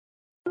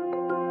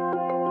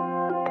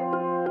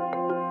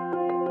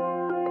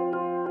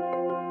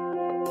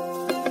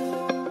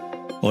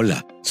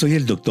Hola, soy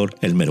el doctor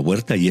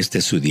Huerta y esta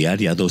es su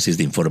diaria dosis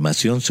de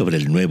información sobre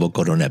el nuevo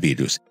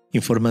coronavirus.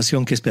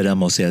 Información que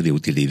esperamos sea de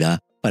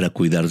utilidad para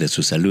cuidar de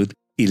su salud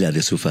y la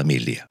de su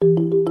familia.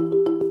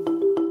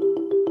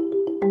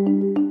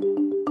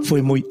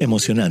 Fue muy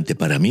emocionante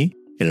para mí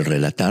el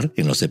relatar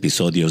en los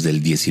episodios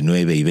del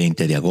 19 y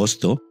 20 de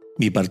agosto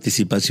mi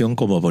participación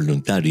como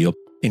voluntario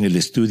en el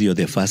estudio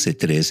de fase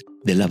 3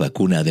 de la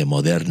vacuna de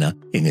Moderna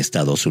en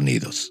Estados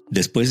Unidos.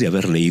 Después de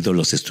haber leído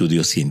los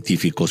estudios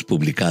científicos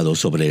publicados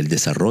sobre el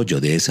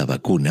desarrollo de esa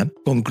vacuna,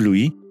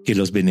 concluí que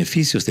los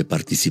beneficios de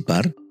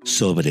participar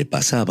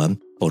sobrepasaban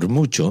por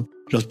mucho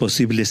los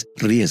posibles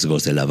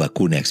riesgos de la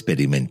vacuna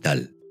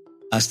experimental.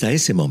 Hasta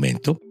ese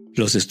momento,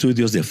 los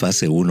estudios de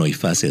fase 1 y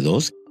fase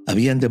 2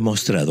 habían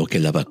demostrado que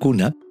la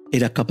vacuna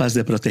era capaz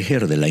de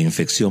proteger de la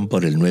infección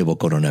por el nuevo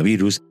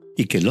coronavirus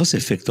y que los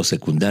efectos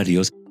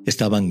secundarios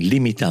estaban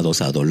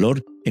limitados a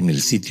dolor en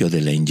el sitio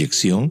de la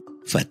inyección,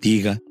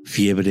 fatiga,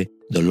 fiebre,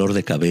 dolor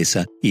de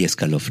cabeza y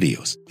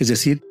escalofríos, es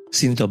decir,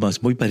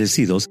 síntomas muy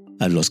parecidos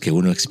a los que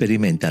uno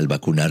experimenta al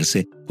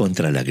vacunarse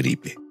contra la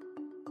gripe.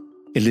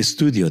 El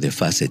estudio de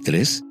fase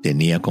 3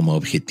 tenía como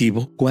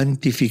objetivo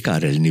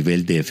cuantificar el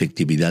nivel de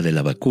efectividad de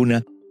la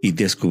vacuna y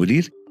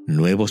descubrir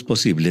nuevos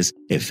posibles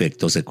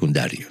efectos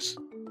secundarios.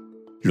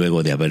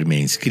 Luego de haberme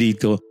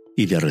inscrito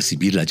y de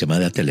recibir la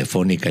llamada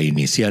telefónica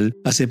inicial,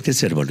 acepté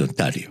ser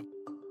voluntario.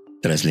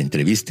 Tras la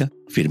entrevista,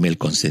 firmé el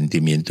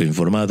consentimiento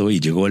informado y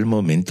llegó el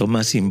momento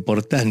más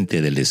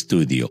importante del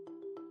estudio,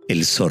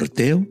 el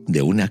sorteo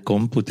de una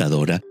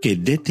computadora que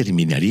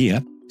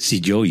determinaría si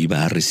yo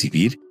iba a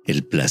recibir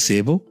el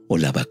placebo o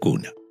la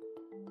vacuna.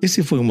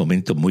 Ese fue un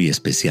momento muy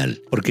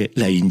especial, porque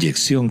la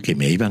inyección que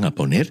me iban a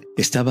poner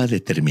estaba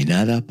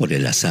determinada por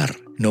el azar.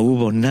 No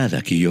hubo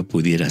nada que yo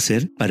pudiera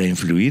hacer para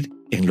influir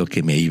en lo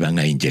que me iban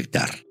a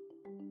inyectar.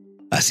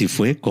 Así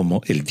fue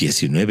como el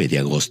 19 de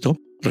agosto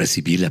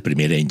recibí la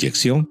primera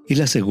inyección y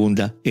la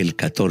segunda el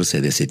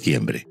 14 de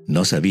septiembre.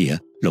 No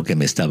sabía lo que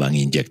me estaban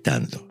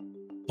inyectando.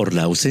 Por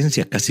la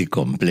ausencia casi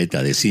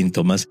completa de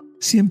síntomas,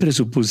 siempre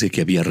supuse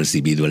que había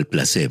recibido el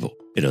placebo.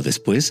 Pero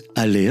después,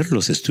 al leer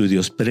los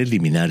estudios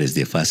preliminares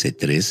de fase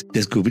 3,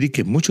 descubrí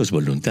que muchos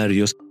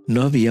voluntarios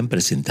no habían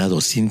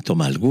presentado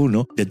síntoma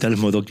alguno, de tal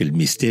modo que el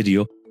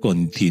misterio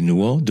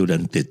continuó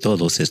durante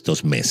todos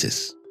estos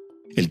meses.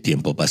 El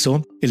tiempo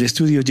pasó, el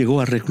estudio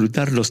llegó a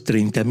reclutar los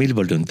 30,000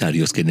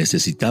 voluntarios que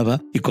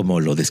necesitaba y, como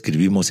lo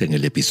describimos en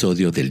el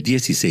episodio del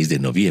 16 de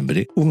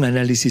noviembre, un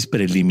análisis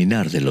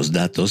preliminar de los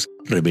datos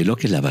reveló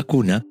que la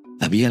vacuna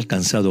había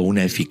alcanzado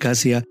una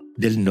eficacia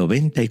del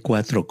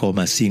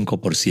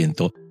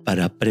 94,5%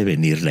 para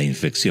prevenir la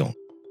infección.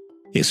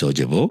 Eso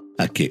llevó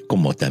a que,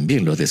 como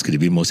también lo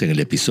describimos en el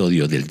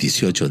episodio del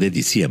 18 de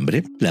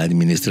diciembre, la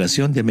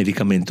Administración de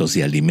Medicamentos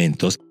y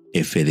Alimentos,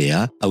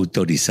 FDA,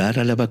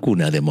 autorizara la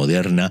vacuna de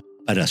Moderna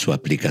para su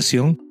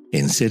aplicación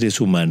en seres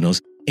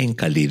humanos en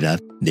calidad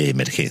de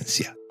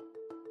emergencia.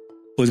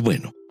 Pues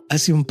bueno,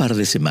 hace un par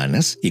de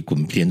semanas, y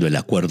cumpliendo el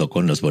acuerdo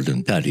con los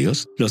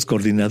voluntarios, los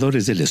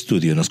coordinadores del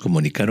estudio nos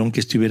comunicaron que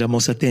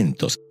estuviéramos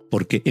atentos,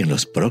 porque en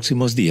los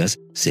próximos días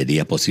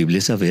sería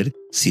posible saber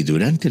si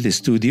durante el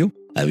estudio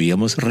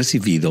habíamos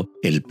recibido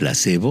el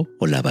placebo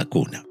o la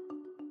vacuna.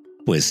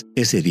 Pues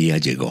ese día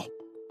llegó.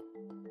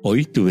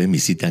 Hoy tuve mi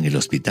cita en el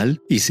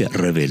hospital y se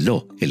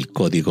reveló el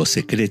código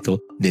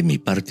secreto de mi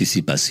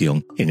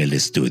participación en el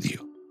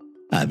estudio.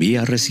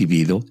 Había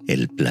recibido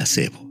el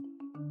placebo.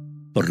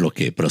 Por lo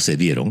que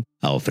procedieron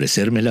a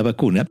ofrecerme la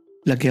vacuna,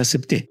 la que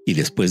acepté, y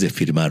después de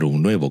firmar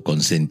un nuevo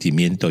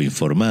consentimiento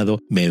informado,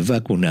 me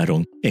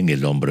vacunaron en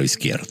el hombro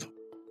izquierdo.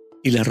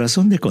 Y la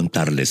razón de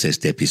contarles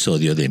este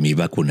episodio de mi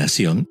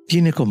vacunación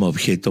tiene como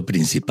objeto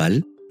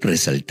principal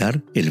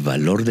resaltar el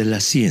valor de la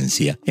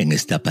ciencia en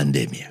esta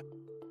pandemia.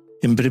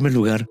 En primer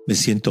lugar, me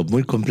siento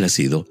muy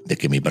complacido de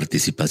que mi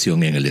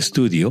participación en el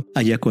estudio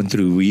haya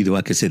contribuido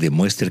a que se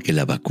demuestre que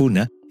la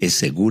vacuna es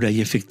segura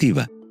y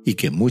efectiva y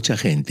que mucha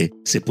gente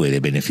se puede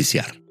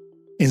beneficiar.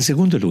 En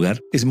segundo lugar,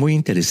 es muy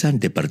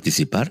interesante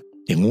participar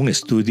en un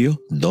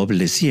estudio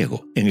doble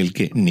ciego, en el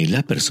que ni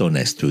la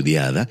persona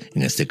estudiada,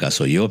 en este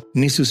caso yo,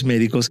 ni sus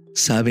médicos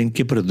saben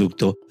qué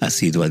producto ha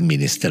sido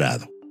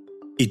administrado.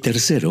 Y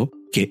tercero,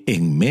 que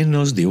en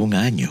menos de un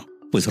año,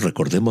 pues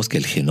recordemos que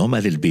el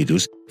genoma del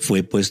virus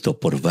fue puesto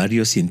por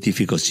varios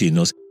científicos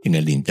chinos en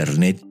el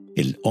Internet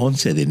el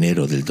 11 de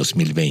enero del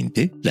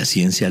 2020, la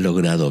ciencia ha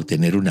logrado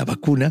obtener una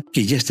vacuna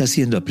que ya está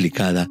siendo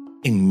aplicada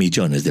en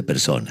millones de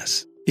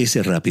personas.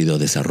 Ese rápido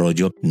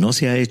desarrollo no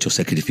se ha hecho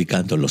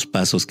sacrificando los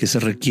pasos que se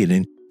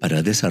requieren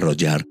para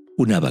desarrollar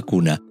una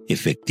vacuna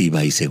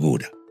efectiva y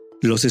segura.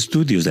 Los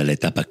estudios de la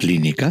etapa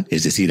clínica,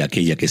 es decir,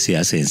 aquella que se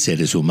hace en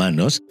seres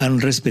humanos, han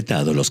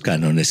respetado los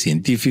cánones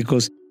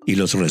científicos y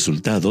los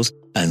resultados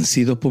han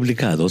sido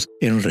publicados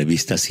en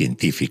revistas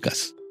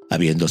científicas,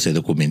 habiéndose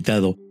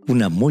documentado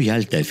una muy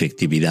alta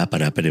efectividad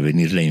para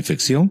prevenir la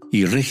infección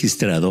y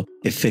registrado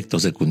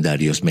efectos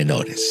secundarios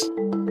menores.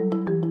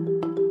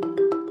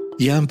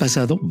 Ya han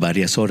pasado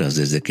varias horas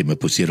desde que me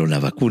pusieron la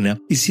vacuna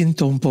y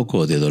siento un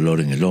poco de dolor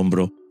en el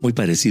hombro, muy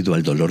parecido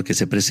al dolor que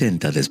se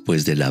presenta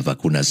después de la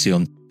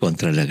vacunación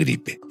contra la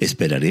gripe.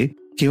 Esperaré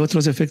que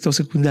otros efectos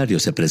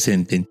secundarios se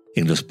presenten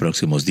en los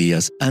próximos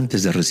días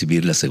antes de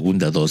recibir la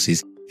segunda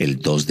dosis el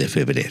 2 de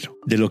febrero.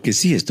 De lo que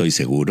sí estoy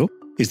seguro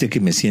es de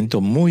que me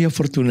siento muy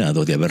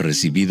afortunado de haber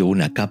recibido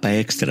una capa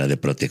extra de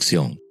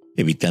protección,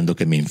 evitando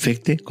que me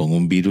infecte con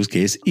un virus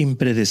que es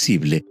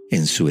impredecible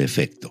en su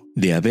efecto.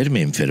 De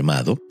haberme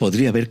enfermado,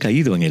 podría haber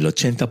caído en el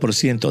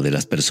 80% de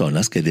las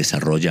personas que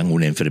desarrollan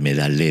una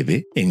enfermedad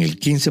leve, en el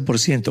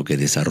 15% que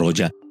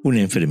desarrolla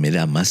una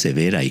enfermedad más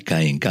severa y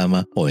cae en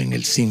cama, o en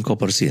el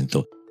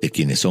 5% de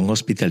quienes son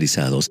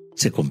hospitalizados,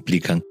 se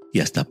complican y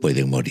hasta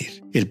pueden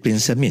morir. El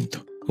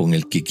pensamiento con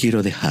el que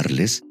quiero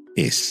dejarles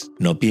es: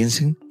 no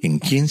piensen en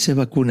quién se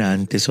vacuna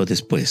antes o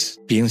después.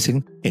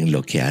 Piensen en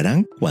lo que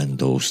harán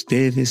cuando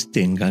ustedes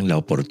tengan la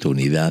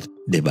oportunidad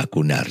de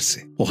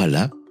vacunarse.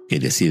 Ojalá que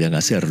decidan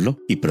hacerlo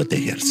y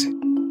protegerse.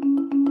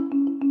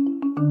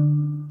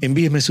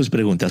 Envíeme sus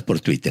preguntas por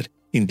Twitter.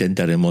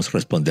 Intentaremos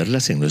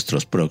responderlas en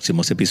nuestros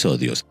próximos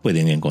episodios.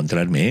 Pueden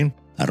encontrarme en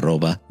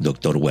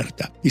 @Dr.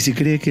 Huerta. Y si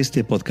cree que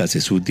este podcast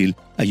es útil,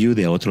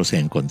 ayude a otros a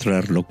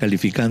encontrarlo,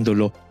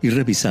 calificándolo y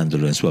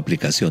revisándolo en su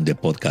aplicación de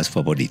podcast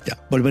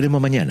favorita.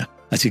 Volveremos mañana,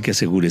 así que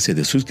asegúrese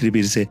de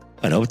suscribirse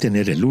para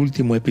obtener el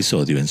último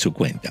episodio en su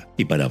cuenta.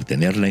 Y para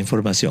obtener la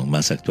información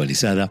más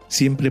actualizada,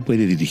 siempre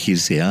puede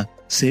dirigirse a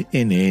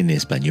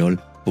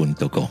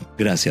cnnespañol.com.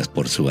 Gracias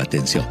por su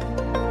atención.